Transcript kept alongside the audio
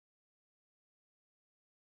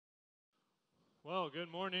Well, good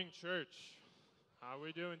morning, church. How are we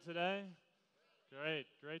doing today?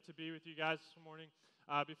 Great to be with you guys this morning.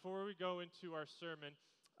 Before we go into our sermon,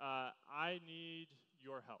 I need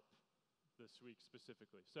your help this week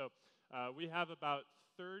specifically. So, we have about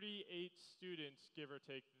 38 students, give or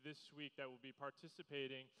take, this week that will be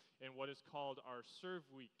participating in what is called our Serve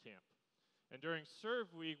Week camp. And during Serve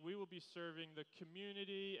Week, we will be serving the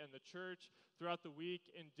community and the church throughout the week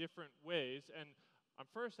in different ways. And I'm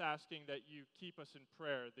first asking that you keep us in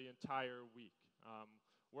prayer the entire week.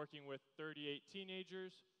 Working with 38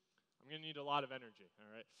 teenagers, I'm going to need a lot of energy, all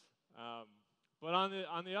right? But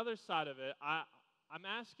on the other side of it, I'm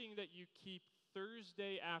asking that you keep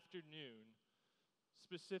Thursday afternoon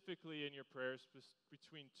specifically in your prayers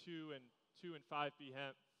between 2 and 5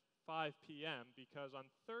 p.m. because on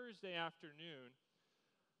Thursday afternoon,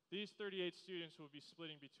 these 38 students will be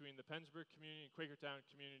splitting between the Pennsburg community and Quakertown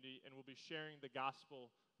community and will be sharing the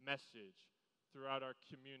gospel message throughout our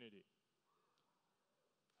community.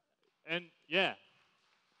 And yeah.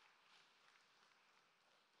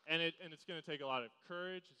 And it's going to take a lot of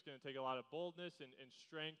courage, it's going to take a lot of boldness and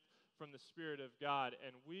strength from the Spirit of God.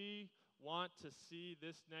 And we want to see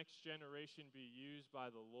this next generation be used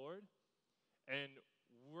by the Lord. And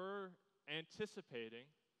we're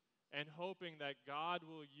anticipating and hoping that God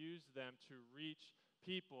will use them to reach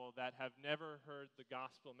people that have never heard the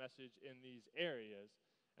gospel message in these areas,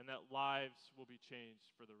 and that lives will be changed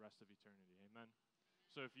for the rest of eternity. Amen?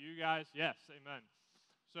 So if you guys, yes, amen.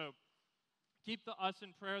 So keep us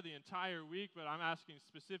in prayer the entire week, but I'm asking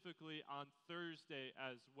specifically on Thursday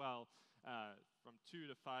as well, from 2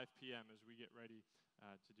 to 5 p.m. as we get ready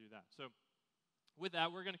to do that. So with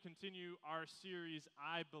that, we're going to continue our series,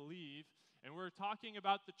 I Believe, and we're talking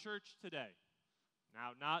about the church today.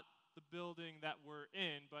 Now, not the building that we're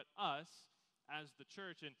in, but us as the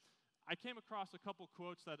church. And I came across a couple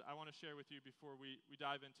quotes that I want to share with you before we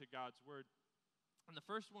dive into God's Word. And the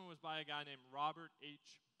first one was by a guy named Robert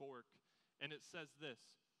H. Bork, and it says this: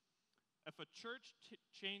 if a church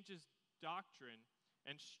changes doctrine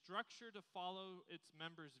and structure to follow its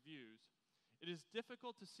members' views, it is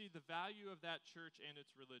difficult to see the value of that church and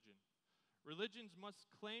its religion. Religions must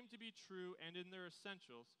claim to be true and in their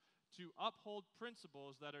essentials to uphold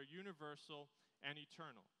principles that are universal and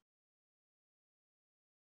eternal.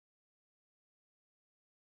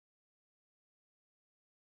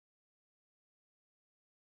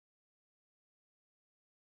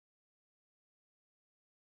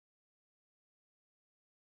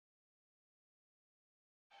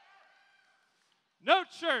 No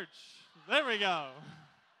church. There we go.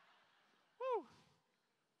 Woo.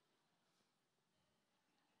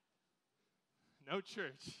 No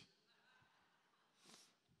church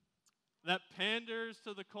that panders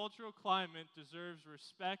to the cultural climate deserves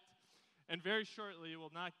respect, and very shortly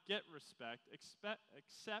will not get respect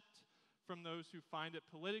except from those who find it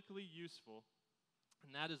politically useful,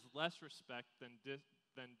 and that is less respect than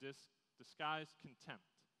disguised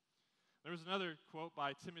contempt. There was another quote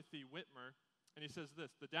by Timothy Whitmer, and he says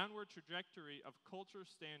this: the downward trajectory of culture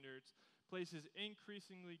standards places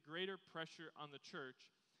increasingly greater pressure on the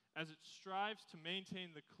church as it strives to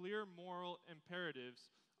maintain the clear moral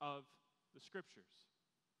imperatives of the Scriptures.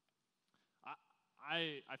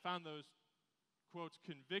 I found those quotes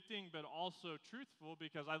convicting but also truthful,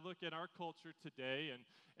 because I look at our culture today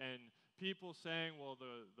and people saying, well,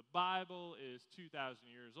 the Bible is 2,000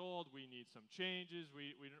 years old, we need some changes,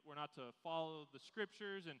 we're not to follow the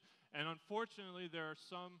Scriptures, and unfortunately there are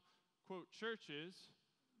some, quote, churches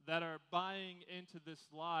that are buying into this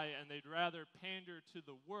lie, and they'd rather pander to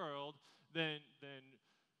the world than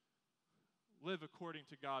live according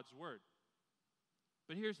to God's Word.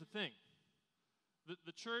 But here's the thing.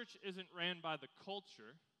 The church isn't ran by the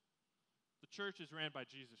culture. The church is ran by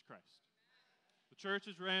Jesus Christ. The church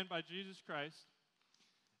is ran by Jesus Christ.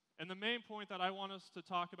 And the main point that I want us to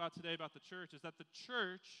talk about today about the church is that the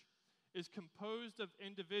church is composed of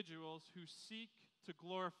individuals who seek to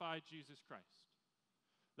glorify Jesus Christ.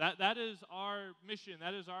 That is our mission.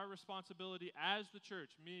 That is our responsibility as the church.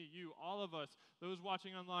 Me, you, all of us, those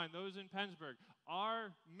watching online, those in Pennsburg.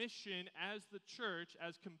 Our mission as the church,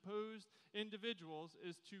 as composed individuals,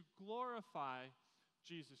 is to glorify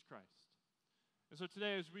Jesus Christ. And so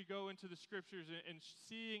today, as we go into the Scriptures and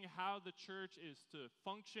seeing how the church is to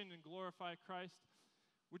function and glorify Christ,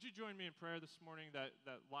 would you join me in prayer this morning that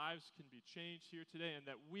lives can be changed here today, and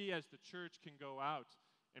that we as the church can go out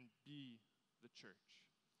and be the church?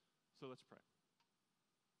 So let's pray.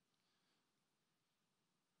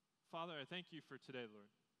 Father, I thank you for today, Lord.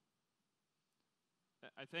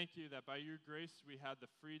 I thank you that by your grace we had the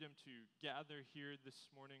freedom to gather here this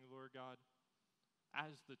morning, Lord God,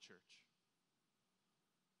 as the church.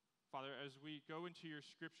 Father, as we go into your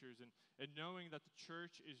scriptures and knowing that the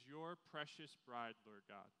church is your precious bride, Lord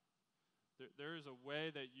God, there is a way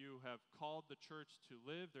that you have called the church to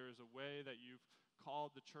live. There is a way that you've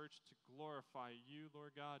called the church to glorify you,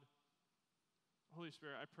 Lord God. Holy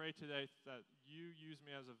Spirit, I pray today that you use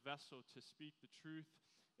me as a vessel to speak the truth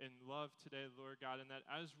in love today, Lord God, and that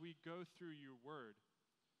as we go through your word,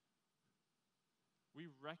 we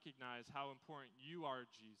recognize how important you are,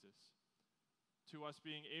 Jesus, to us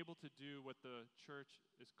being able to do what the church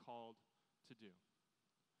is called to do.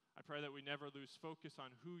 I pray that we never lose focus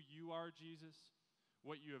on who you are, Jesus,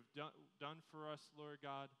 what you have done for us, Lord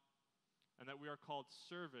God, and that we are called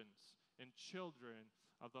servants and children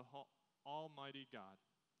of the Almighty God.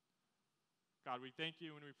 God, we thank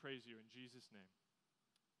you and we praise you in Jesus' name.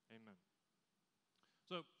 Amen.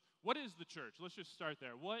 So, what is the church? Let's just start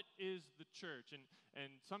there. What is the church?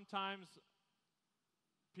 And sometimes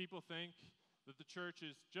people think that the church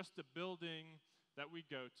is just a building that we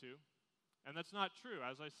go to. And that's not true.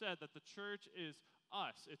 As I said, that the church is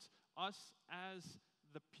us. It's us as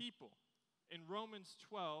the people. In Romans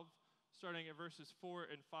 12, starting at verses 4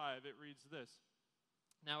 and 5, it reads this.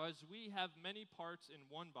 Now, as we have many parts in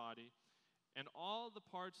one body, and all the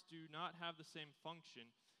parts do not have the same function,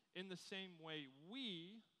 in the same way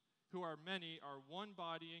we, who are many, are one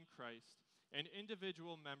body in Christ, and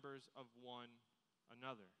individual members of one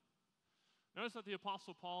another. Notice that the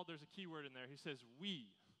Apostle Paul, there's a key word in there. He says, we.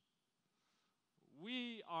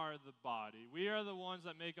 We are the body. We are the ones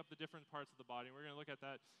that make up the different parts of the body. We're going to look at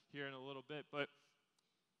that here in a little bit. But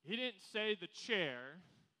he didn't say the chair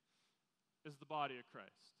is the body of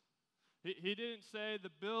Christ. He didn't say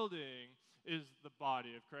the building is the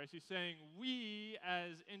body of Christ. He's saying we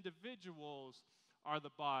as individuals are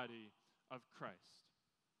the body of Christ.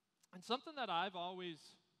 And something that I've always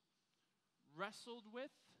wrestled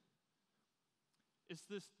with is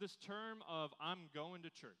this term of I'm going to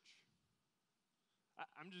church.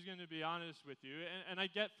 I'm just going to be honest with you. And I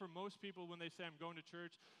get for most people when they say I'm going to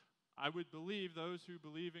church, I would believe those who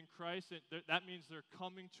believe in Christ, that means they're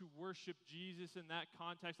coming to worship Jesus in that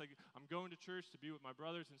context. Like, I'm going to church to be with my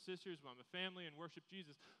brothers and sisters, with my family, and worship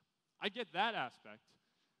Jesus. I get that aspect.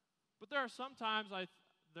 But there are some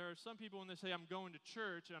people when they say I'm going to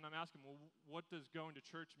church, and I'm asking, well, what does going to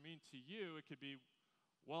church mean to you? It could be,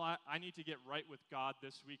 well, I need to get right with God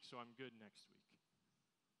this week so I'm good next week.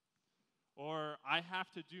 Or I have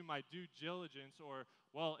to do my due diligence, or,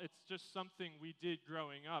 well, it's just something we did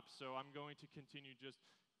growing up, so I'm going to continue just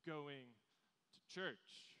going to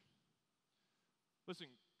church. Listen,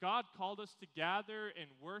 God called us to gather and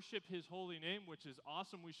worship his holy name, which is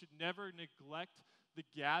awesome. We should never neglect the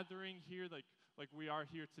gathering here like we are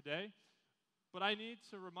here today. But I need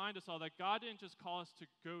to remind us all that God didn't just call us to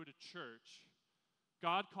go to church.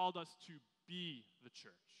 God called us to be the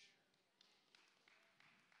church.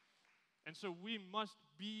 And so we must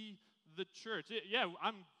be the church. Yeah,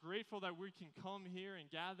 I'm grateful that we can come here and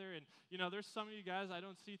gather. And, there's some of you guys I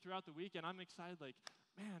don't see throughout the week, and I'm excited, like,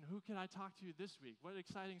 man, who can I talk to this week? What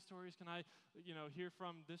exciting stories can I, hear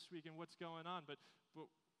from this week and what's going on? But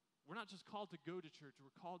we're not just called to go to church.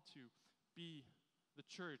 We're called to be the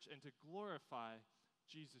church and to glorify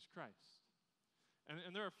Jesus Christ.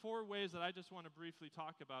 And there are 4 ways that I just want to briefly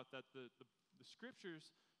talk about that the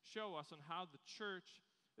scriptures show us on how the church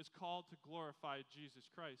is called to glorify Jesus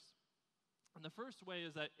Christ. And the first way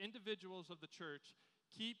is that individuals of the church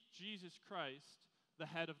keep Jesus Christ the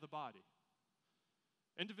head of the body.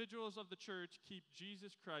 Individuals of the church keep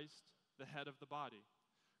Jesus Christ the head of the body.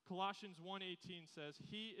 Colossians 1:18 says,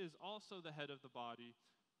 he is also the head of the body,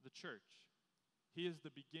 the church. He is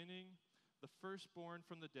the beginning, the firstborn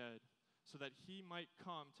from the dead, so that he might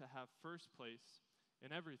come to have first place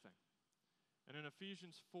in everything. And in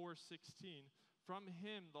Ephesians 4:16, from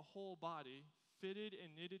him the whole body, fitted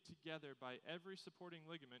and knitted together by every supporting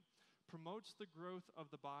ligament, promotes the growth of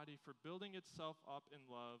the body for building itself up in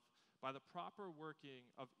love by the proper working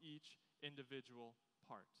of each individual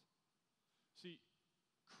part. See,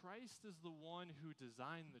 Christ is the one who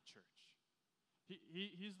designed the church.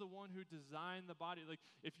 He's the one who designed the body.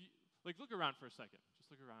 Look around for a second. Just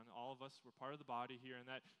look around. All of us, we're part of the body here and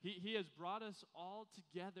that. He has brought us all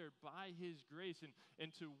together by his grace and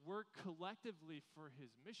to work collectively for his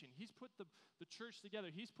mission. He's put the church together.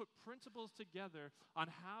 He's put principles together on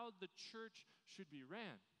how the church should be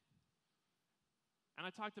ran. And I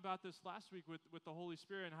talked about this last week with the Holy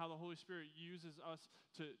Spirit and how the Holy Spirit uses us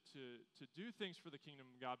to do things for the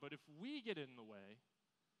kingdom of God. But if we get in the way,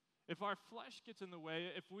 if our flesh gets in the way,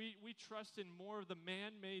 if we trust in more of the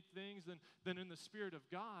man-made things than in the Spirit of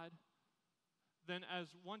God, then as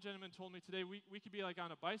one gentleman told me today, we could be like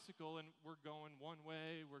on a bicycle and we're going one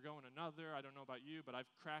way, we're going another. I don't know about you, but I've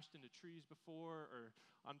crashed into trees before or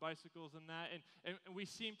on bicycles and that. And we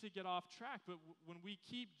seem to get off track. But when we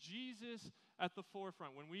keep Jesus at the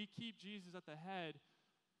forefront, when we keep Jesus at the head,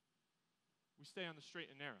 we stay on the straight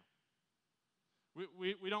and narrow.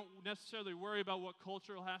 We don't necessarily worry about what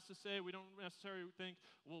culture has to say. We don't necessarily think,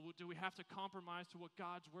 well, do we have to compromise to what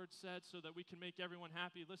God's word said so that we can make everyone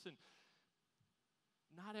happy? Listen,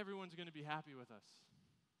 not everyone's going to be happy with us.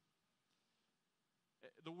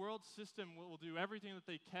 The world system will do everything that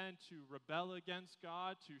they can to rebel against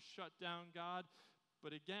God, to shut down God.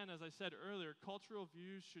 But again, as I said earlier, cultural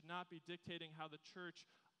views should not be dictating how the church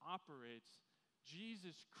operates.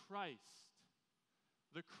 Jesus Christ,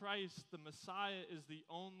 the Messiah, is the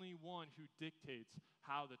only one who dictates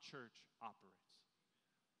how the church operates.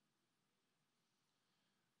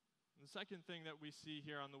 And the second thing that we see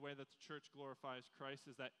here on the way that the church glorifies Christ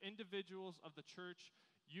is that individuals of the church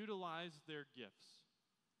utilize their gifts.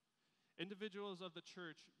 Individuals of the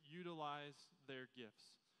church utilize their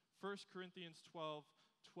gifts. 1 Corinthians 12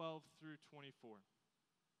 through 24.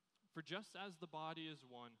 For just as the body is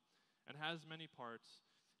one and has many parts,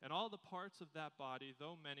 and all the parts of that body,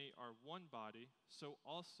 though many, are one body, so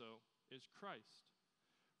also is Christ.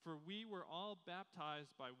 For we were all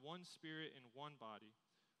baptized by one Spirit in one body,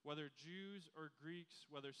 whether Jews or Greeks,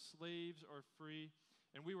 whether slaves or free,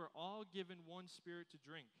 and we were all given one Spirit to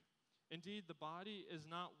drink. Indeed, the body is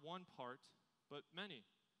not one part, but many.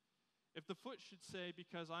 If the foot should say,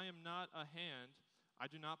 because I am not a hand, I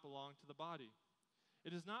do not belong to the body,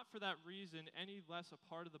 it is not for that reason any less a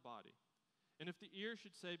part of the body. And if the ear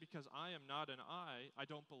should say, because I am not an eye, I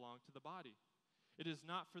don't belong to the body, it is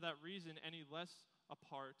not for that reason any less a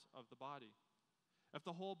part of the body. If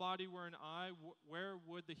the whole body were an eye, where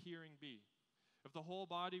would the hearing be? If the whole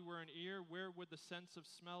body were an ear, where would the sense of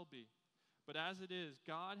smell be? But as it is,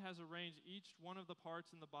 God has arranged each one of the parts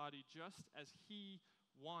in the body just as He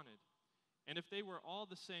wanted. And if they were all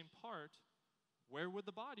the same part, where would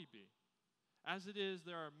the body be? As it is,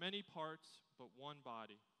 there are many parts, but one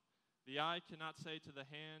body. The eye cannot say to the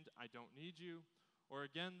hand, I don't need you. Or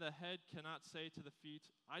again, the head cannot say to the feet,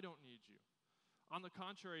 I don't need you. On the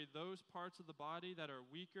contrary, those parts of the body that are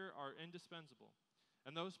weaker are indispensable.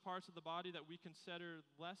 And those parts of the body that we consider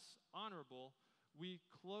less honorable, we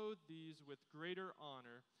clothe these with greater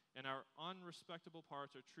honor, and our unrespectable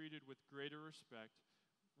parts are treated with greater respect,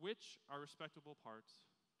 which our respectable parts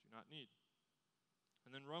do not need.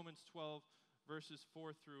 And then Romans 12, verses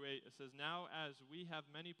 4 through 8, it says, Now as we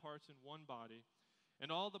have many parts in one body,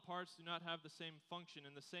 and all the parts do not have the same function,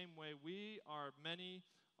 in the same way we are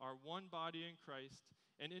one body in Christ,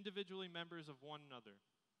 and individually members of one another.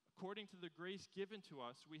 According to the grace given to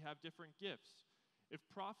us, we have different gifts. If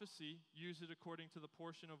prophecy, use it according to the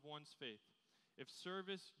portion of one's faith. If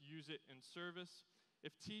service, use it in service.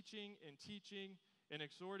 If teaching, in teaching. In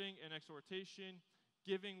exhorting, in exhortation.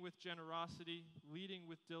 Giving with generosity. Leading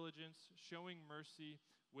with diligence. Showing mercy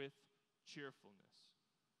with cheerfulness.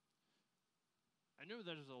 I know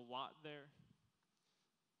there's a lot there,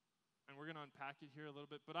 and we're going to unpack it here a little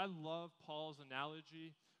bit, but I love Paul's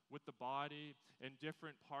analogy with the body and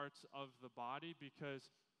different parts of the body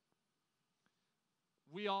because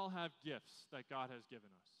we all have gifts that God has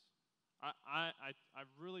given us. I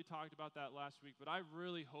really talked about that last week, but I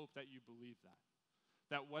really hope that you believe that.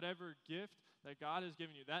 That whatever gift that God has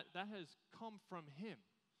given you, that has come from Him.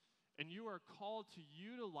 And you are called to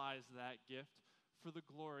utilize that gift for the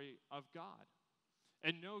glory of God.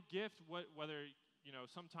 And no gift, whether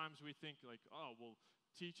sometimes we think like, oh, well,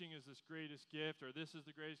 teaching is this greatest gift or this is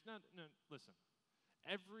the greatest. No, listen.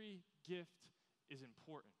 Every gift is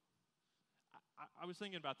important. I was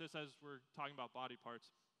thinking about this as we're talking about body parts.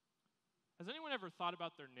 Has anyone ever thought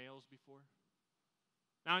about their nails before?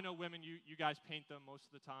 Now, I know women, you guys paint them most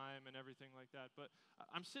of the time and everything like that, but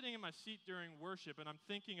I'm sitting in my seat during worship and I'm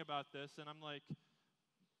thinking about this and I'm like,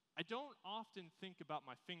 I don't often think about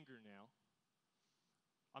my fingernail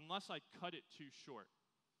unless I cut it too short.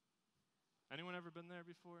 Anyone ever been there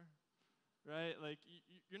before? Right? Like,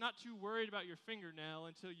 you're not too worried about your fingernail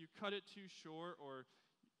until you cut it too short or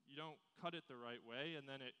you don't cut it the right way, and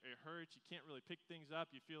then it hurts. You can't really pick things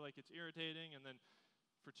up. You feel like it's irritating, and then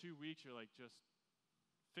for 2 weeks, you're like, just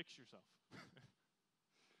fix yourself.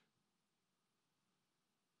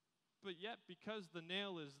 But yet, because the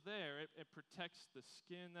nail is there, it protects the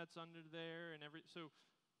skin that's under there and so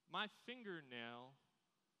my fingernail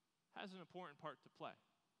has an important part to play.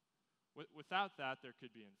 Without that, there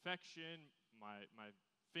could be infection. My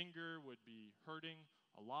finger would be hurting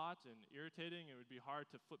a lot and irritating. It would be hard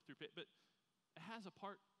to flip through. But it has a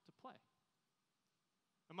part to play.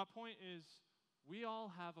 And my point is, we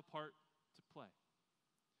all have a part to play.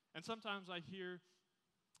 And sometimes I hear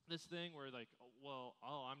this thing where like,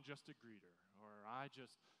 I'm just a greeter, or I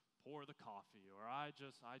just pour the coffee, or I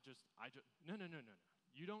just. No.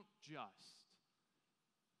 You don't just.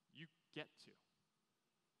 You get to.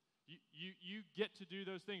 You get to do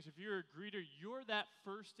those things. If you're a greeter, you're that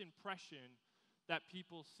first impression that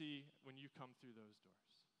people see when you come through those doors.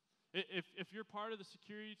 If you're part of the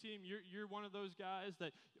security team, you're one of those guys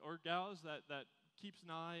or gals that keeps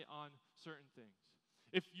an eye on certain things.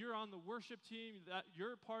 If you're on the worship team, that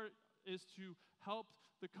your part is to help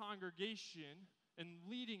the congregation and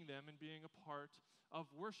leading them and being a part of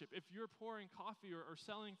worship. If you're pouring coffee or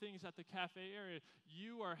selling things at the cafe area,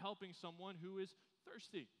 you are helping someone who is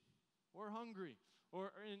thirsty or hungry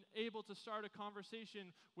or able to start a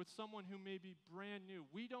conversation with someone who may be brand new.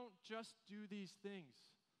 We don't just do these things.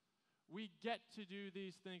 We get to do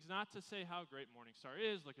these things, not to say how great Morning Star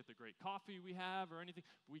is, look at the great coffee we have or anything.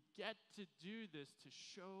 We get to do this to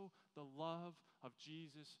show the love of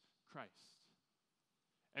Jesus Christ.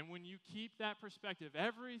 And when you keep that perspective,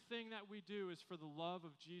 everything that we do is for the love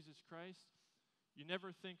of Jesus Christ, you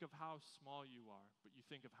never think of how small you are, but you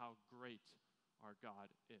think of how great our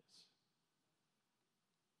God is.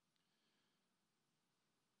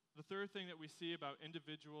 The third thing that we see about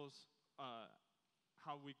individuals,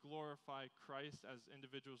 how we glorify Christ as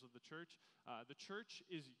individuals of the church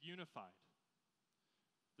is unified.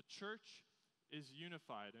 The church is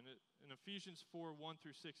unified. And in Ephesians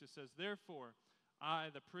 4:1-6, it says, "Therefore, I,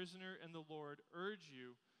 the prisoner in the Lord, urge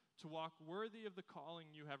you to walk worthy of the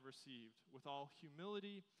calling you have received, with all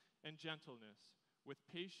humility and gentleness, with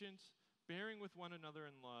patience, bearing with one another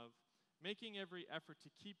in love, making every effort to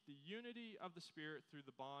keep the unity of the Spirit through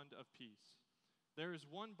the bond of peace. There is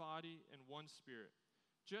one body and one Spirit,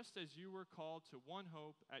 just as you were called to one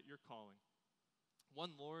hope at your calling.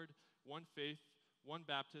 One Lord, one faith, one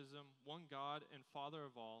baptism, one God and Father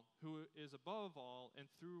of all, who is above all and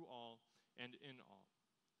through all and in all."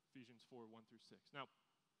 Ephesians 4:1-6. Now,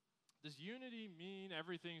 does unity mean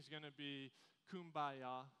everything's going to be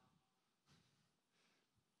kumbaya?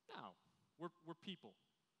 No. We're people,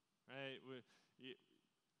 right?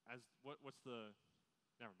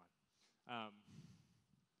 Never mind.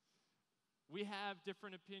 We have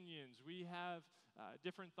different opinions. We have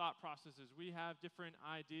different thought processes. We have different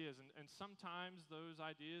ideas. And sometimes those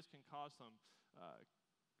ideas can cause some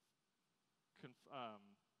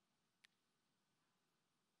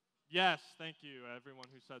yes, thank you, everyone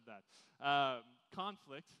who said that.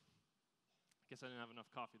 Conflict. I guess I didn't have enough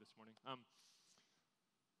coffee this morning.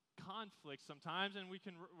 Conflict sometimes, and we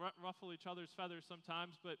can ruffle each other's feathers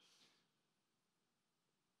sometimes, but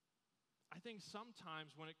I think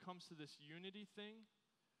sometimes when it comes to this unity thing,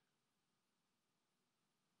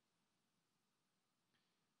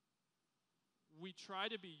 we try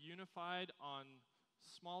to be unified on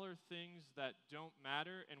smaller things that don't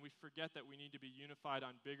matter, and we forget that we need to be unified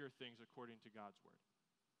on bigger things according to God's word.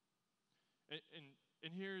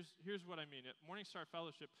 And here's what I mean. At Morning Star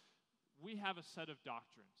Fellowship, we have a set of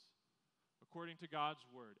doctrines according to God's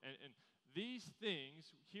word. And these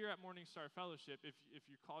things here at Morning Star Fellowship, if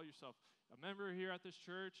you call yourself a member here at this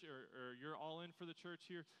church or you're all in for the church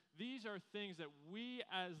here, these are things that we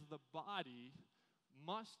as the body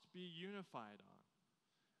must be unified on.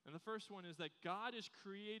 And the first one is that God is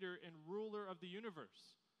creator and ruler of the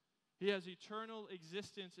universe. He has eternal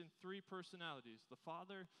existence in three personalities, the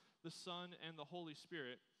Father, the Son, and the Holy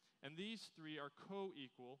Spirit. And these three are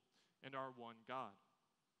co-equal and are one God.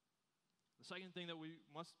 The second thing that we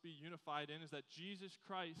must be unified in is that Jesus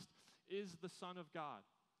Christ is the Son of God.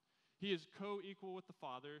 He is co-equal with the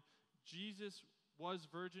Father. Jesus was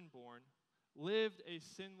virgin born, lived a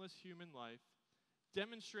sinless human life,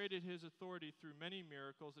 demonstrated his authority through many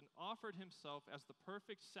miracles, and offered himself as the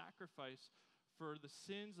perfect sacrifice for the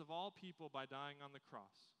sins of all people by dying on the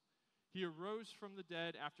cross. He arose from the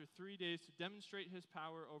dead after 3 days to demonstrate his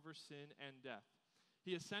power over sin and death.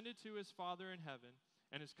 He ascended to his Father in heaven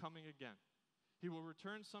and is coming again. He will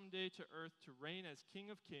return someday to earth to reign as King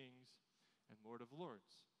of Kings and Lord of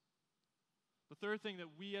Lords. The third thing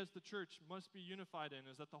that we as the church must be unified in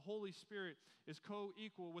is that the Holy Spirit is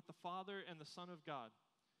co-equal with the Father and the Son of God.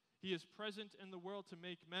 He is present in the world to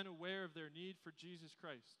make men aware of their need for Jesus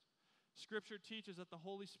Christ. Scripture teaches that the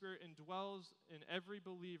Holy Spirit indwells in every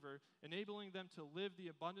believer, enabling them to live the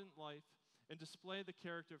abundant life and display the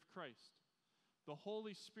character of Christ. The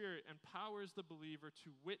Holy Spirit empowers the believer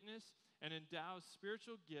to witness and endows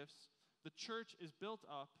spiritual gifts. The church is built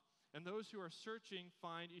up, and those who are searching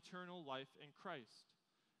find eternal life in Christ.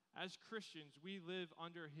 As Christians, we live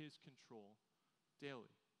under his control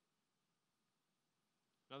daily.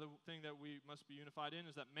 Another thing that we must be unified in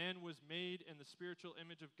is that man was made in the spiritual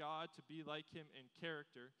image of God to be like him in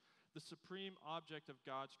character, the supreme object of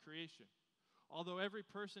God's creation. Although every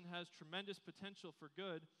person has tremendous potential for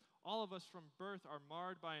good, all of us from birth are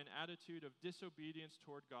marred by an attitude of disobedience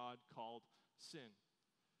toward God called sin.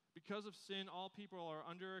 Because of sin, all people are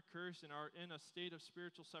under a curse and are in a state of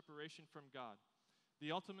spiritual separation from God.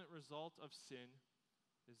 The ultimate result of sin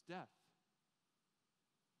is death.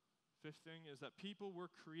 Fifth thing is that people were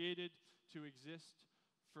created to exist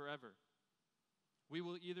forever. We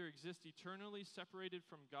will either exist eternally separated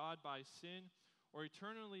from God by sin or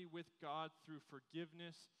eternally with God through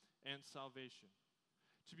forgiveness and salvation.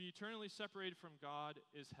 To be eternally separated from God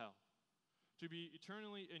is hell. To be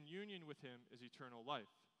eternally in union with Him is eternal life.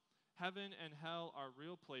 Heaven and hell are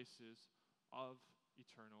real places of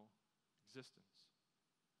eternal existence.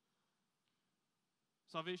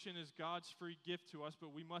 Salvation is God's free gift to us,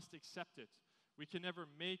 but we must accept it. We can never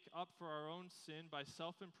make up for our own sin by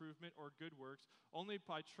self-improvement or good works, only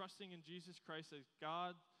by trusting in Jesus Christ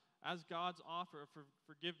as God's offer for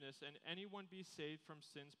forgiveness, and anyone be saved from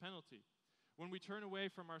sin's penalty. When we turn away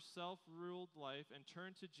from our self-ruled life and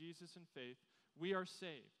turn to Jesus in faith, we are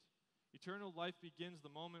saved. Eternal life begins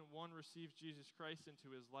the moment one receives Jesus Christ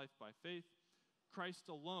into his life by faith.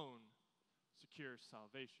 Christ alone secures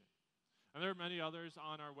salvation. And there are many others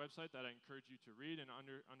on our website that I encourage you to read and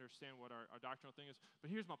understand what our doctrinal thing is. But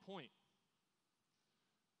here's my point.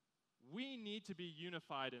 We need to be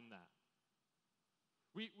unified in that.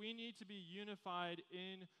 We need to be unified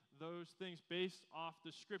in those things based off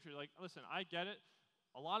the Scripture. Like, listen, I get it.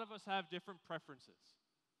 A lot of us have different preferences.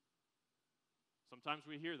 Sometimes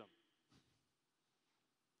we hear them.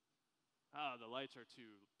 Oh, the lights are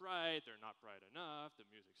too bright, they're not bright enough, the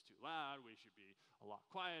music's too loud, we should be a lot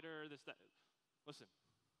quieter, this, that. Listen,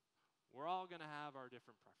 we're all going to have our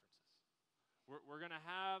different preferences. We're going to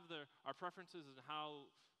have our preferences in how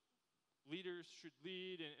leaders should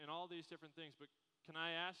lead and all these different things, but can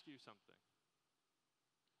I ask you something?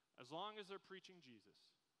 As long as they're preaching Jesus,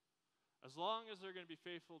 as long as they're going to be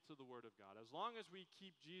faithful to the Word of God, as long as we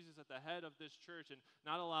keep Jesus at the head of this church and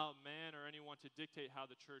not allow man or anyone to dictate how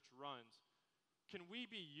the church runs, can we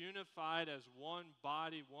be unified as one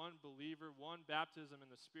body, one believer, one baptism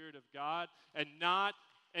in the Spirit of God, and not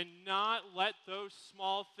let those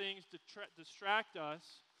small things distract us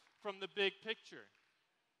from the big picture?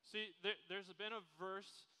 See, there's been a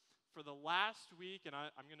verse for the last week, and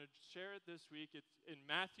I'm going to share it this week. It's in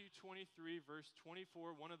Matthew 23, verse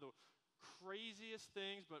 24, one of the craziest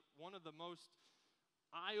things, but one of the most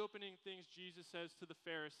eye-opening things Jesus says to the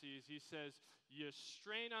Pharisees. He says, you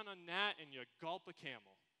strain on a gnat and you gulp a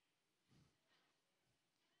camel.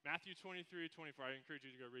 Matthew 23, 24. I encourage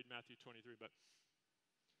you to go read Matthew 23.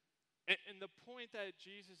 And the point that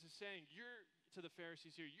Jesus is saying, to the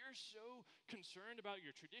Pharisees here, you're so concerned about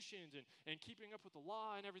your traditions and keeping up with the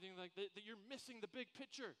law and everything like that, that you're missing the big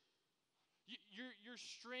picture. You're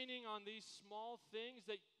straining on these small things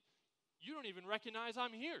that you don't even recognize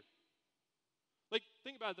I'm here. Like,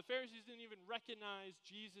 think about it. The Pharisees didn't even recognize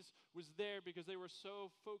Jesus was there because they were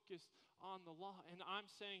so focused on the law. And I'm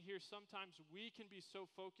saying here, sometimes we can be so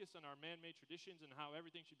focused on our man-made traditions and how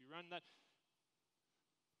everything should be run that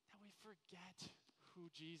we forget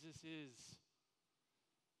who Jesus is.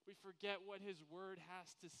 We forget what his word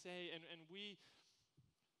has to say. And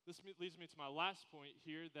this leads me to my last point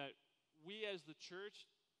here, that we as the church,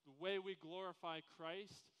 the way we glorify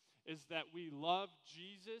Christ is that we love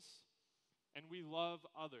Jesus and we love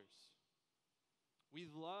others. We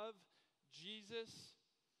love Jesus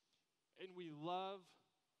and we love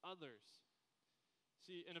others.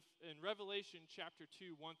 See, in Revelation chapter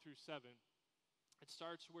 2, 1 through 7, it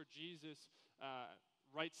starts where Jesus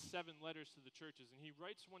writes 7 letters to the churches, and he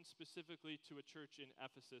writes one specifically to a church in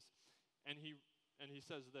Ephesus, and he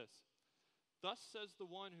says this: Thus says the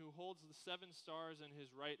one who holds the 7 stars in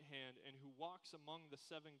his right hand and who walks among the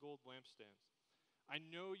 7 gold lampstands. I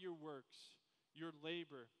know your works, your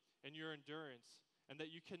labor, and your endurance, and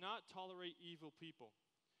that you cannot tolerate evil people.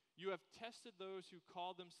 You have tested those who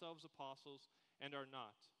call themselves apostles and are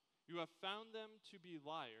not. You have found them to be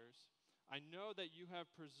liars. I know that you have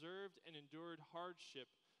preserved and endured hardship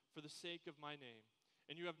for the sake of my name,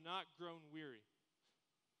 and you have not grown weary.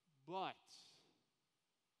 But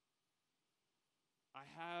I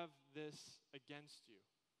have this against you.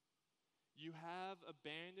 You have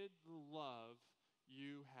abandoned the love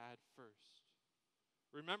you had first.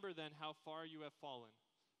 Remember then how far you have fallen.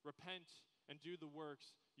 Repent and do the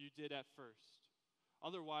works you did at first.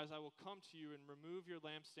 Otherwise, I will come to you and remove your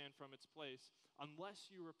lampstand from its place, unless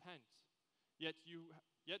you repent. Yet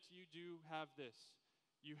you do have this.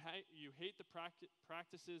 You hate the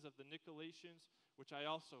practices of the Nicolaitans, which I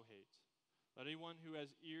also hate. Let anyone who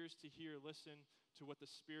has ears to hear listen to what the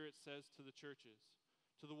Spirit says to the churches.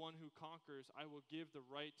 To the one who conquers, I will give the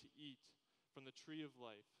right to eat from the tree of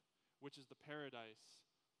life, which is the paradise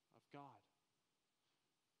of God.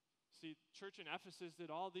 See, church in Ephesus did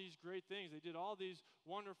all these great things. They did all these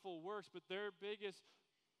wonderful works, but their biggest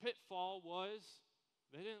pitfall was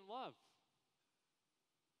they didn't love.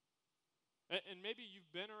 And maybe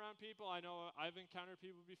you've been around people. I know I've encountered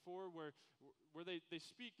people before where they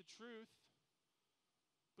speak the truth,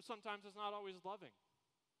 but sometimes it's not always loving.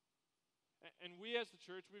 And we as the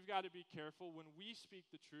church, we've got to be careful when we speak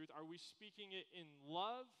the truth. Are we speaking it in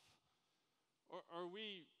love? Or are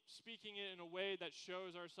we speaking it in a way that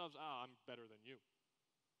shows ourselves, I'm better than you?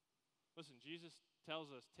 Listen, Jesus tells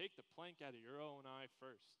us, take the plank out of your own eye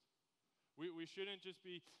first. We shouldn't just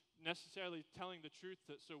be necessarily telling the truth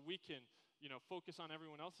so we can focus on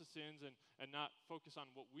everyone else's sins and not focus on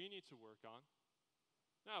what we need to work on.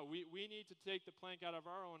 No, we need to take the plank out of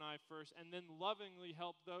our own eye first and then lovingly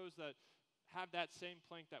help those that have that same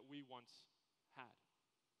plank that we once had.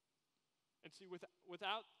 And see,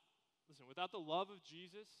 without the love of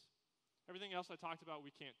Jesus, everything else I talked about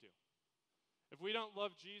we can't do. If we don't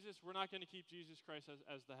love Jesus, we're not going to keep Jesus Christ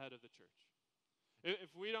as the head of the church.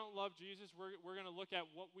 If we don't love Jesus, we're going to look at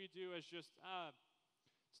what we do as just,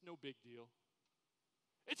 it's no big deal.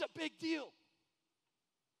 It's a big deal.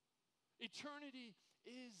 Eternity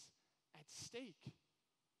is at stake.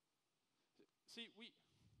 See,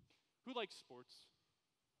 who likes sports?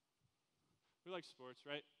 Who likes sports,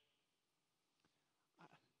 right?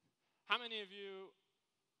 How many of you,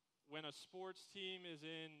 when a sports team is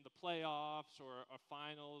in the playoffs or a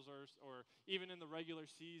finals or even in the regular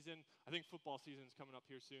season, I think football season is coming up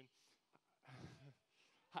here soon.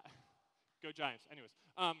 Go Giants. Anyways,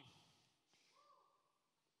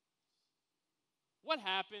 what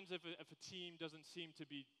happens if a team doesn't seem to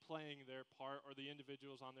be playing their part or the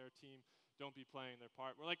individuals on their team don't be playing their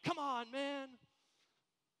part? We're like, come on, man.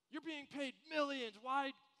 You're being paid millions.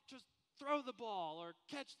 Why just throw the ball or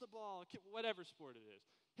catch the ball, whatever sport it is.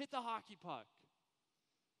 Hit the hockey puck.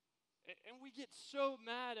 And we get so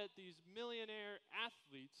mad at these millionaire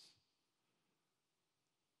athletes,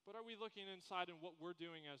 but are we looking inside in what we're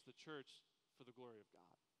doing as the church for the glory of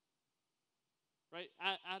God? Right?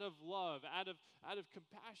 Out of love, out of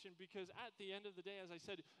compassion, because at the end of the day, as I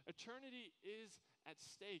said, eternity is at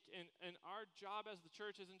stake. And our job as the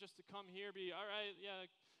church isn't just to come here, be, all right, yeah,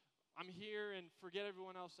 I'm here and forget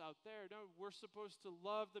everyone else out there. No, we're supposed to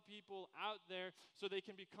love the people out there so they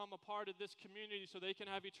can become a part of this community, so they can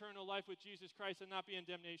have eternal life with Jesus Christ and not be in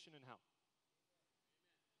damnation in hell.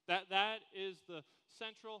 That is the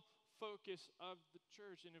central focus of the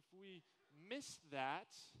church. And if we miss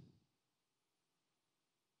that,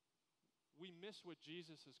 we miss what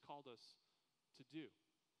Jesus has called us to do.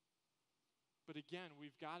 But again,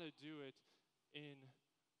 we've got to do it in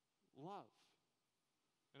love.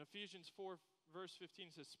 In Ephesians 4, verse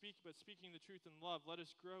 15 says, speaking the truth in love, let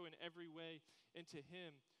us grow in every way into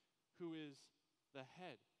him who is the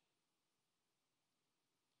head.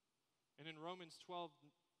 And in Romans 12,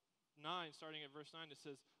 9, starting at verse 9, it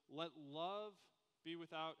says, let love be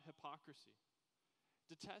without hypocrisy.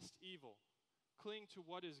 Detest evil. Cling to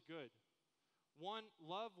what is good.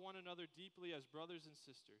 Love one another deeply as brothers and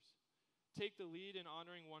sisters. Take the lead in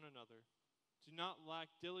honoring one another. Do not lack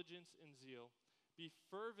diligence and zeal. Be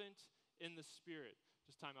fervent in the Spirit.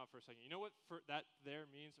 Just time out for a second. You know what that there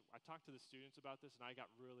means? I talked to the students about this, and I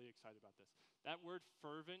got really excited about this. That word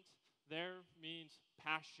fervent there means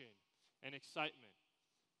passion and excitement.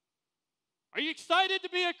 Are you excited to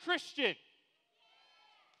be a Christian?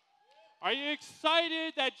 Are you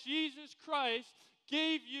excited that Jesus Christ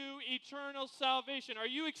gave you eternal salvation? Are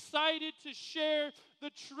you excited to share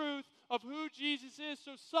the truth of who Jesus is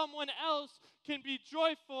so someone else can be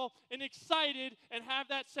joyful and excited and have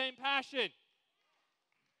that same passion?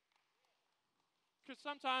 Because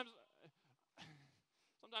sometimes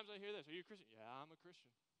I hear this. Are you a Christian? Yeah, I'm a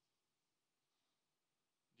Christian.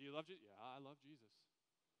 Do you love Jesus? Yeah, I love Jesus.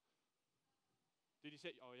 Did he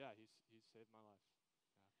say, oh yeah, he's saved my life.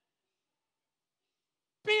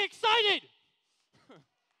 Yeah. Be excited!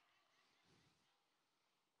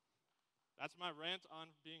 That's my rant on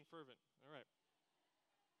being fervent. All right.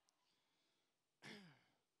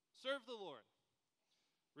 Serve the Lord.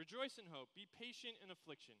 Rejoice in hope. Be patient in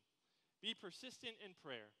affliction. Be persistent in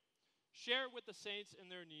prayer. Share with the saints in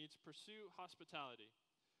their needs. Pursue hospitality.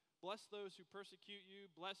 Bless those who persecute you.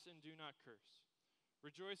 Bless and do not curse.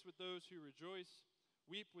 Rejoice with those who rejoice.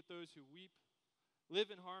 Weep with those who weep. Live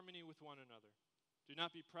in harmony with one another. Do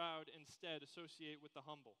not be proud. Instead, associate with the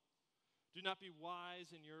humble. Do not be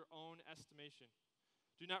wise in your own estimation.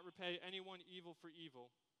 Do not repay anyone evil for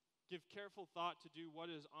evil. Give careful thought to do what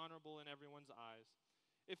is honorable in everyone's eyes.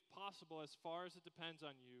 If possible, as far as it depends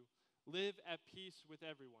on you, live at peace with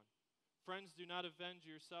everyone. Friends, do not avenge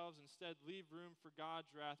yourselves. Instead, leave room for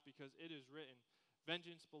God's wrath, because it is written,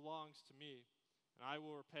 "Vengeance belongs to me, and I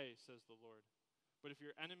will repay," says the Lord. But if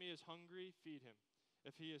your enemy is hungry, feed him.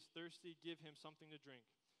 If he is thirsty, give him something to drink.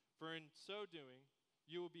 For in so doing,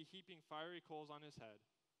 you will be heaping fiery coals on his head.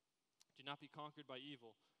 Do not be conquered by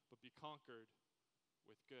evil, but be conquered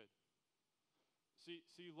with good.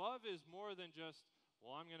 See, love is more than just,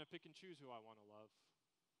 well, I'm going to pick and choose who I want to love.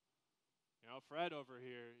 You know, Fred over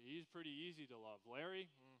here, he's pretty easy to love. Larry,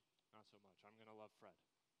 not so much. I'm going to love Fred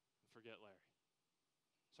and forget Larry.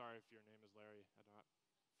 Sorry if your name is Larry. I'm not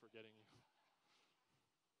forgetting you.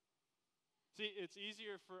 See, it's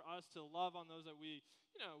easier for us to love on those that we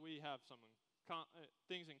have some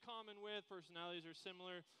things in common with, personalities are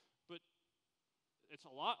similar, but it's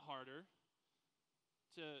a lot harder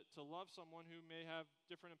to love someone who may have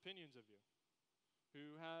different opinions of you,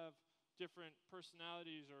 who have different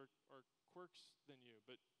personalities or quirks than you.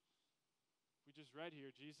 But we just read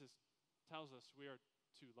here, Jesus tells us we are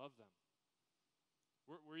to love them.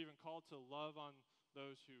 We're even called to love on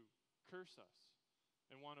those who curse us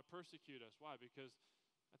and want to persecute us. Why? Because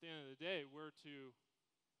at the end of the day, we're to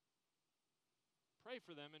pray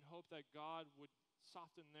for them and hope that God would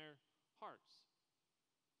soften their hearts.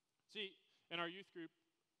 See, in our youth group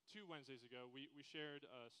 2 Wednesdays ago, we shared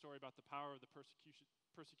a story about the power of the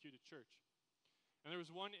persecuted church. And there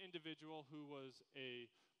was one individual who was a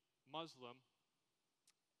Muslim,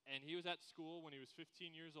 and he was at school when he was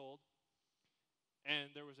 15 years old.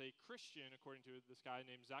 And there was a Christian, according to this guy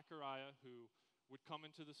named Zechariah, who would come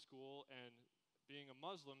into the school, and being a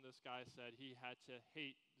Muslim, this guy said he had to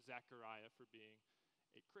hate Zechariah for being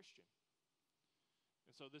a Christian.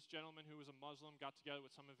 And so this gentleman who was a Muslim got together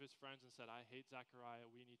with some of his friends and said, I hate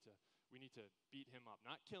Zechariah, we need to beat him up.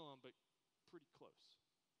 Not kill him, but pretty close.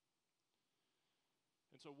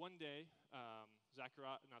 And so one day,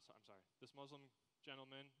 this Muslim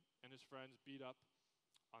gentleman and his friends beat up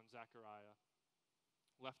on Zechariah,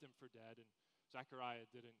 left him for dead, and Zechariah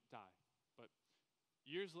didn't die. But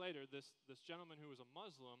years later, this gentleman who was a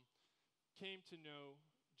Muslim came to know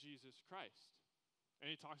Jesus Christ. And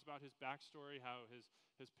he talks about his backstory, how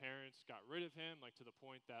his parents got rid of him, like to the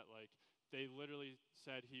point that like they literally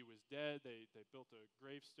said he was dead. They built a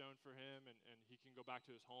gravestone for him, and he can go back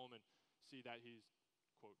to his home and see that he's,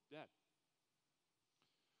 quote, dead.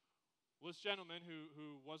 Well, this gentleman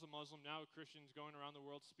who was a Muslim, now a Christian, is going around the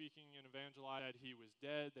world speaking and evangelizing that he was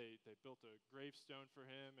dead. They built a gravestone for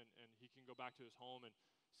him, and he can go back to his home and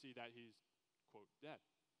see that he's, quote, dead.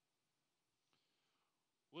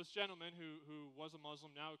 Well, this gentleman who was a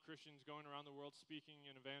Muslim, now a Christian, is going around the world speaking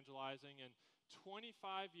and evangelizing, and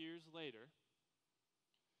 25 years later,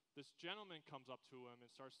 this gentleman comes up to him and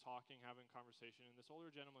starts talking, having a conversation, and this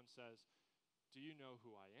older gentleman says, "Do you know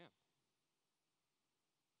who I am?"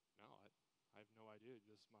 "No, I have no idea.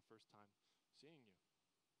 This is my first time seeing you."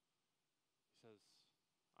 He says,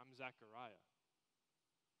 "I'm Zechariah.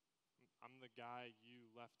 I'm the guy you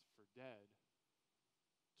left for dead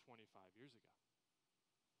 25 years ago."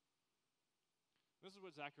 This is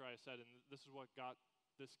what Zechariah said, and this is what got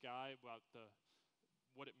this guy about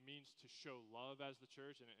what it means to show love as the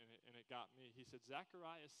church, and it got me. He said,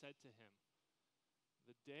 Zechariah said to him,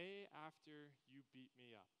 "The day after you beat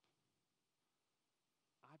me up,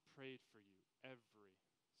 I prayed for you every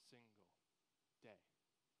single day."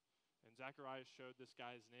 And Zechariah showed this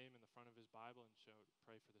guy's name in the front of his Bible and showed,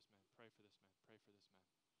 "Pray for this man, pray for this man, pray for this man."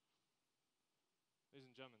 Ladies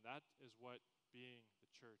and gentlemen, that is what being the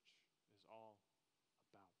church is all about.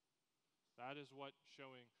 That is what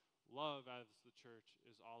showing love as the church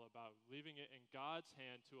is all about. Leaving it in God's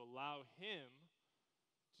hand to allow Him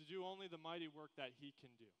to do only the mighty work that He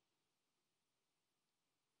can do.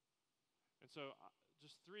 And so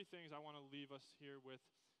just 3 things I want to leave us here with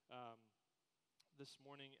this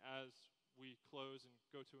morning as we close and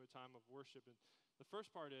go to a time of worship. And the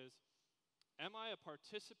first part is, am I a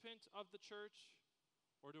participant of the church,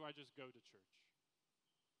 or do I just go to church?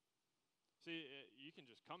 See, you can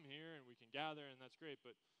just come here and we can gather, and that's great,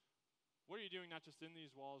 but what are you doing not just in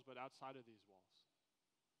these walls, but outside of these walls?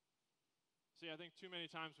 See, I think too many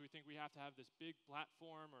times we think we have to have this big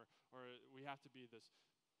platform, or we have to be this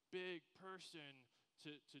big person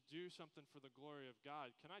to do something for the glory of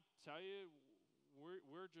God. Can I tell you,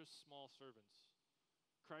 we're just small servants.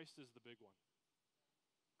 Christ is the big one.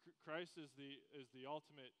 Christ is the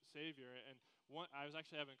ultimate Savior, and I was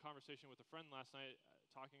actually having a conversation with a friend last night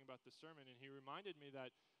talking about this sermon, and he reminded me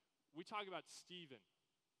that we talk about Stephen,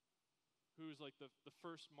 who was like the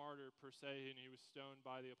first martyr per se, and he was stoned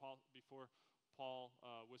by the apostle before Paul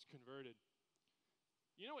was converted.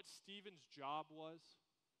 You know what Stephen's job was?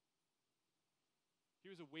 He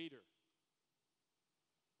was a waiter.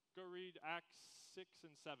 Go read Acts 6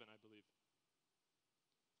 and 7, I believe.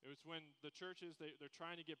 It was when the churches, they're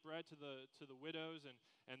trying to get bread to the widows,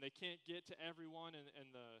 and they can't get to everyone, and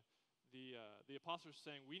the apostles are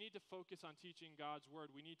saying, we need to focus on teaching God's word.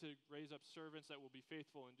 We need to raise up servants that will be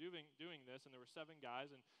faithful in doing this. And there were 7 guys,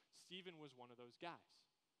 and Stephen was one of those guys.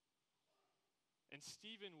 And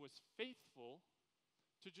Stephen was faithful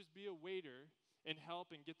to just be a waiter and help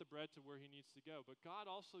and get the bread to where he needs to go. But God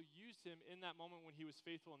also used him in that moment when he was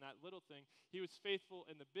faithful in that little thing. He was faithful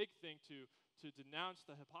in the big thing to denounce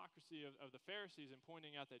the hypocrisy of the Pharisees and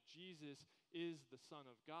pointing out that Jesus is the Son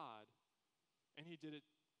of God. And he did it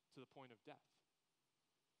to the point of death.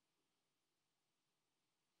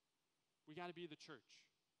 We got to be the church.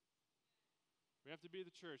 We have to be the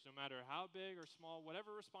church, no matter how big or small, whatever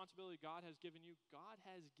responsibility God has given you, God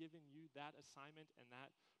has given you that assignment and that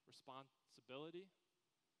responsibility.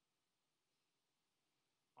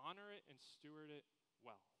 Honor it and steward it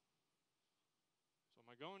well. So am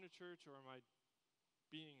I going to church or am I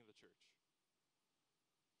being the church?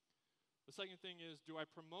 The second thing is, do I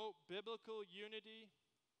promote biblical unity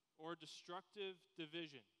or destructive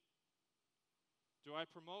division? Do I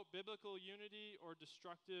promote biblical unity or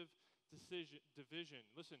destructive division?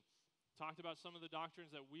 Listen, talked about some of the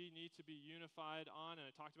doctrines that we need to be unified on, and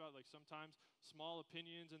I talked about like sometimes small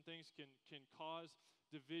opinions and things can cause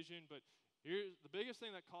division, but here's the biggest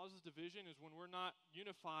thing that causes division is when we're not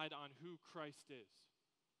unified on who Christ is.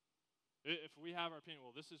 If we have our opinion,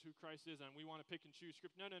 well, this is who Christ is, and we want to pick and choose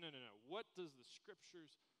scripture. No. What does the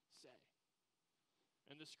scriptures say?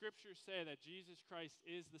 And the scriptures say that Jesus Christ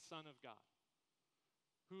is the Son of God,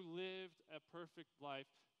 who lived a perfect life,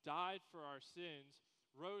 died for our sins,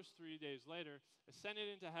 rose 3 days later, ascended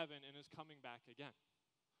into heaven, and is coming back again.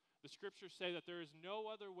 The scriptures say that there is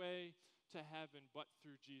no other way to heaven but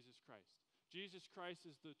through Jesus Christ. Jesus Christ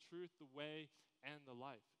is the truth, the way, and the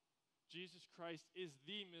life. Jesus Christ is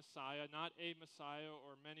the Messiah, not a Messiah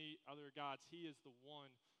or many other gods. He is the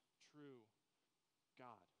one true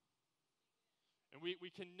God. And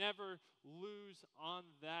we can never lose on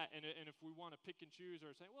that. And if we want to pick and choose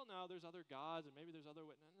or say, well, no, there's other gods and maybe there's other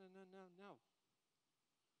ways. No.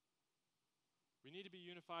 We need to be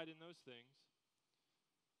unified in those things.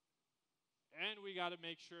 And we got to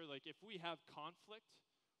make sure, like, if we have conflict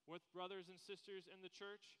with brothers and sisters in the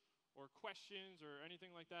church or questions or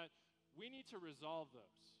anything like that, we need to resolve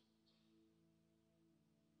those.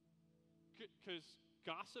 Because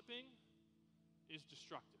gossiping is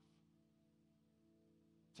destructive.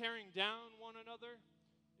 Tearing down one another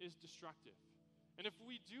is destructive. And if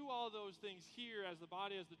we do all those things here as the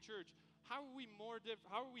body, as the church, how are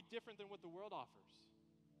we different than what the world offers?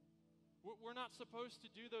 We're not supposed to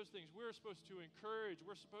do those things. We're supposed to encourage.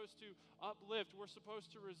 We're supposed to uplift. We're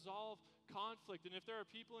supposed to resolve conflict. And if there are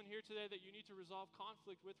people in here today that you need to resolve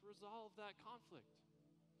conflict with, resolve that conflict.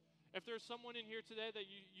 If there's someone in here today that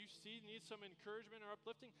you see needs some encouragement or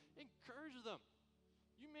uplifting, encourage them.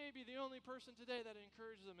 You may be the only person today that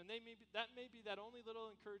encourages them, and that may be that only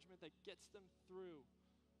little encouragement that gets them through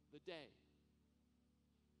the day.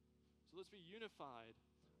 So let's be unified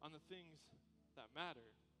on the things that matter.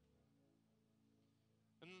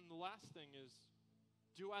 And then the last thing is,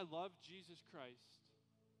 do I love Jesus Christ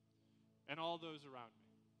and all those around me?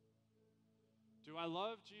 Do I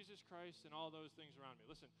love Jesus Christ and all those things around me?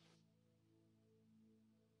 Listen,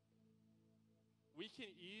 we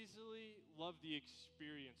can easily love the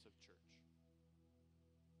experience of church.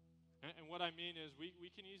 And what I mean is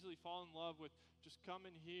we can easily fall in love with just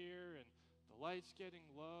coming here and the lights getting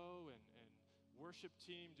low and worship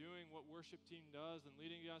team doing what worship team does and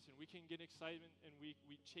leading us, and we can get excitement and we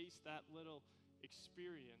chase that little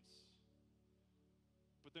experience,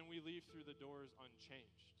 but then we leave through the doors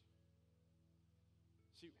unchanged.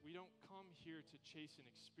 See, we don't come here to chase an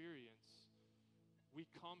experience. We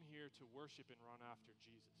come here to worship and run after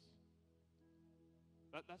Jesus.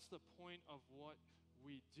 That's the point of what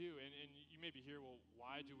we do. And you may be here, well,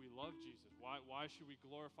 why do we love Jesus? Why should we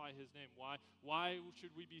glorify his name? Why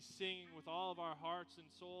should we be singing with all of our hearts and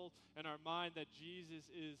soul and our mind that Jesus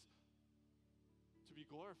is to be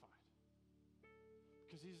glorified?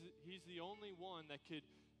 Because he's the only one that could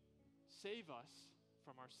save us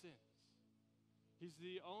from our sins. He's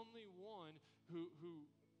the only one who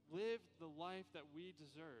lived the life that we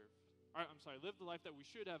deserve. Lived the life that we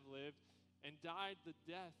should have lived and died the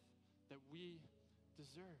death that we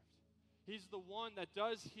deserved. He's the one that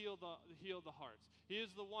does heal the hearts. He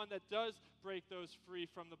is the one that does break those free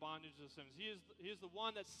from the bondage of sins. He is the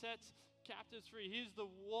one that sets captives free. He's the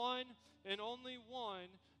one and only one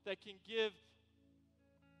that can give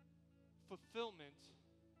fulfillment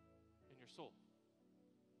in your soul.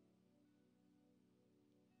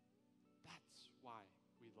 That's why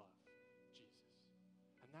we love Jesus.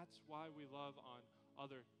 And that's why we love on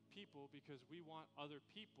other people, because we want other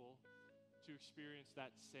people to experience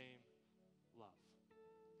that same love.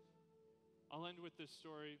 I'll end with this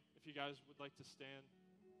story, if you guys would like to stand.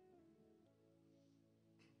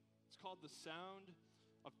 It's called The Sound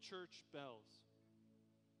of Church Bells.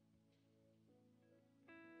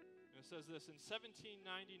 And it says this: in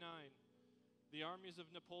 1799, the armies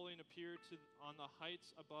of Napoleon appeared on the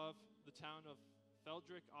heights above the town of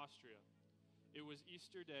Feldrich, Austria. It was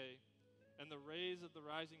Easter Day, and the rays of the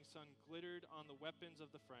rising sun glittered on the weapons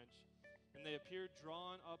of the French, and they appeared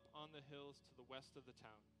drawn up on the hills to the west of the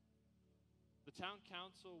town. The town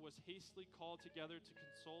council was hastily called together to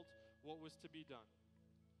consult what was to be done.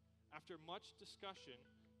 After much discussion,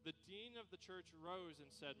 the dean of the church rose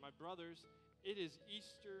and said, "My brothers, it is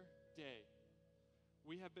Easter Day.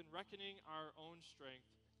 We have been reckoning our own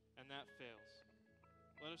strength, and that fails.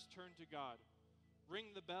 Let us turn to God,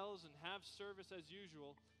 ring the bells, and have service as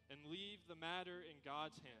usual, and leave the matter in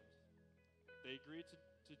God's hands." They agreed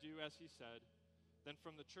to do as he said. Then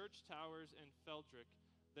from the church towers in Feldrich,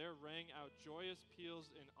 there rang out joyous peals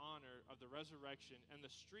in honor of the resurrection, and the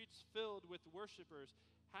streets filled with worshipers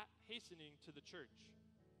hastening to the church.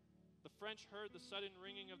 The French heard the sudden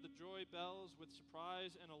ringing of the joy bells with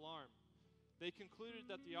surprise and alarm. They concluded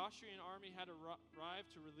that the Austrian army had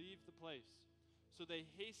arrived to relieve the place. So they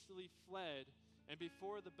hastily fled, and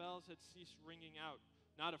before the bells had ceased ringing out,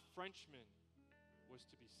 not a Frenchman was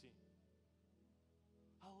to be seen.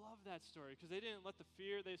 I love that story because they didn't let the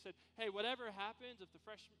fear, they said, hey, whatever happens, if the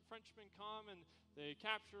Frenchmen come and they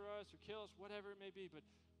capture us or kill us, whatever it may be, but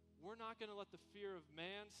we're not going to let the fear of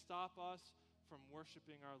man stop us from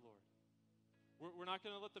worshiping our Lord. We're not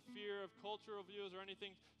going to let the fear of cultural views or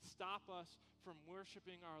anything stop us from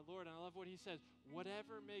worshiping our Lord. And I love what he says,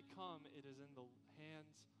 whatever may come, it is in the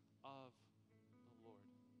hands of the Lord.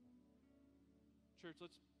 Church,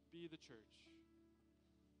 let's be the church.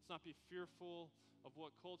 Let's not be fearful of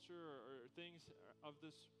what culture or things of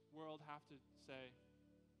this world have to say.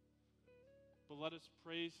 But let us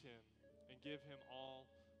praise him and give him all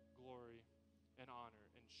glory and honor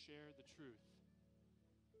and share the truth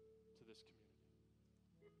to this community.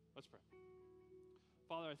 Let's pray.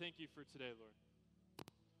 Father, I thank you for today, Lord.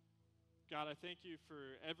 God, I thank you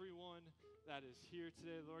for everyone that is here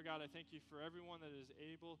today. Lord God, I thank you for everyone that is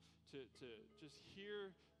able to just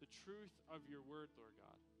hear the truth of your word, Lord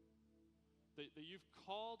God. That you've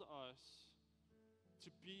called us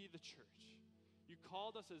to be the church. You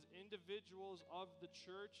called us as individuals of the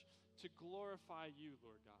church to glorify you,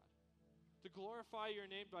 Lord God. To glorify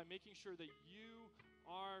your name by making sure that you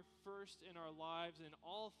are first in our lives in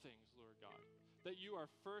all things, Lord God. That you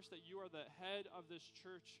are first, that you are the head of this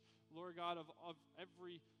church, Lord God, of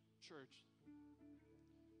every church.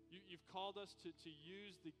 You've called us to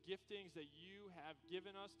use the giftings that you have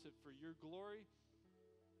given us for your glory.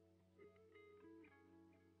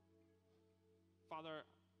 Father,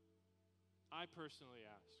 I personally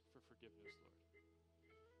ask for forgiveness, Lord.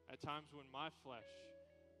 At times when my flesh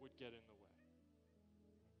would get in the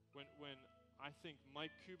way. When I think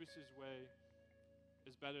Mike Kubis's way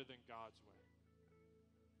is better than God's way.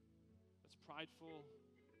 That's prideful,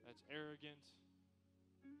 that's arrogant,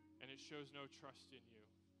 and it shows no trust in you.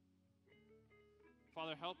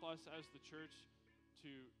 Father, help us as the church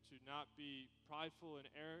to not be prideful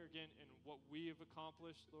and arrogant in what we have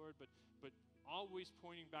accomplished, Lord, but always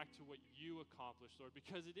pointing back to what you accomplished, Lord,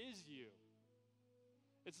 because it is you.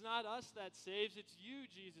 It's not us that saves, it's you,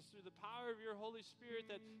 Jesus, through the power of your Holy Spirit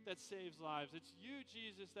that saves lives. It's you,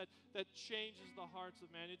 Jesus, that changes the hearts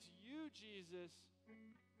of man. It's you, Jesus. It's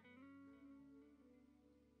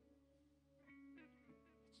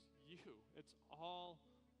you. It's all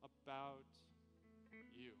about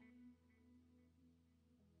you.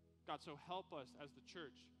 God, so help us as the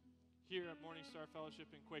church here at Morning Star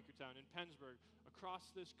Fellowship in Quakertown, in Pennsburg,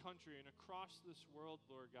 across this country and across this world,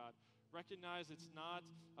 Lord God. Recognize it's not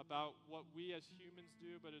about what we as humans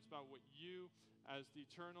do, but it's about what you as the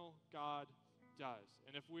eternal God does.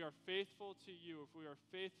 And if we are faithful to you, if we are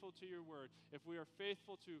faithful to your word, if we are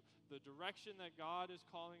faithful to the direction that God is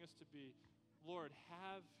calling us to be, Lord,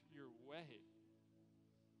 have your way.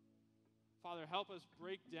 Father, help us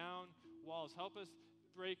break down walls. Help us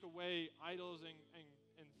break away idols and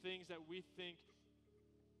things that we think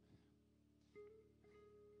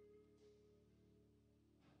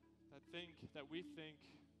we think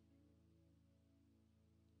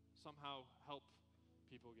somehow help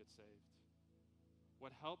people get saved.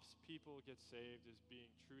 What helps people get saved is being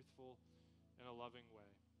truthful in a loving way,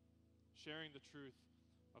 sharing the truth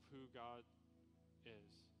of who God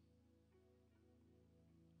is.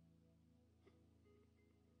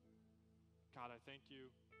 God, I thank you,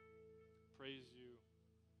 praise you.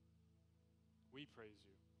 We praise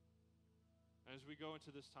you. As we go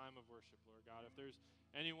into this time of worship, Lord God, if there's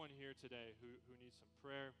anyone here today who needs some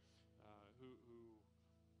prayer, who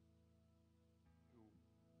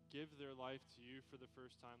give their life to you for the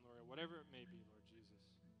first time, Lord, whatever it may be, Lord Jesus,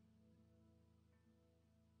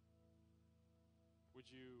 would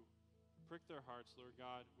you prick their hearts, Lord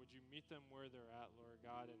God? Would you meet them where they're at, Lord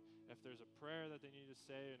God? And if there's a prayer that they need to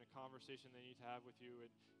say and a conversation they need to have with you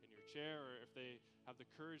in your chair, or if they have the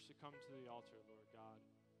courage to come to the altar, Lord God,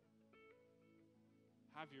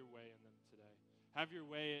 have your way in them today. Have your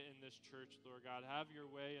way in this church, Lord God. Have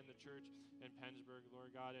your way in the church in Pennsburg,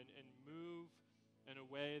 Lord God, and move in a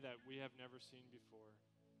way that we have never seen before,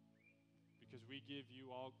 because we give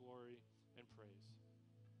you all glory and praise.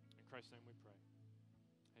 In Christ's name we pray.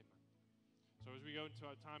 Amen. So as we go into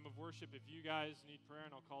our time of worship, if you guys need prayer,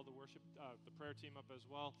 and I'll call the prayer team up as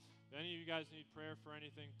well. If any of you guys need prayer for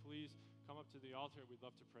anything, please come up to the altar. We'd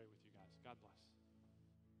love to pray with you guys. God bless.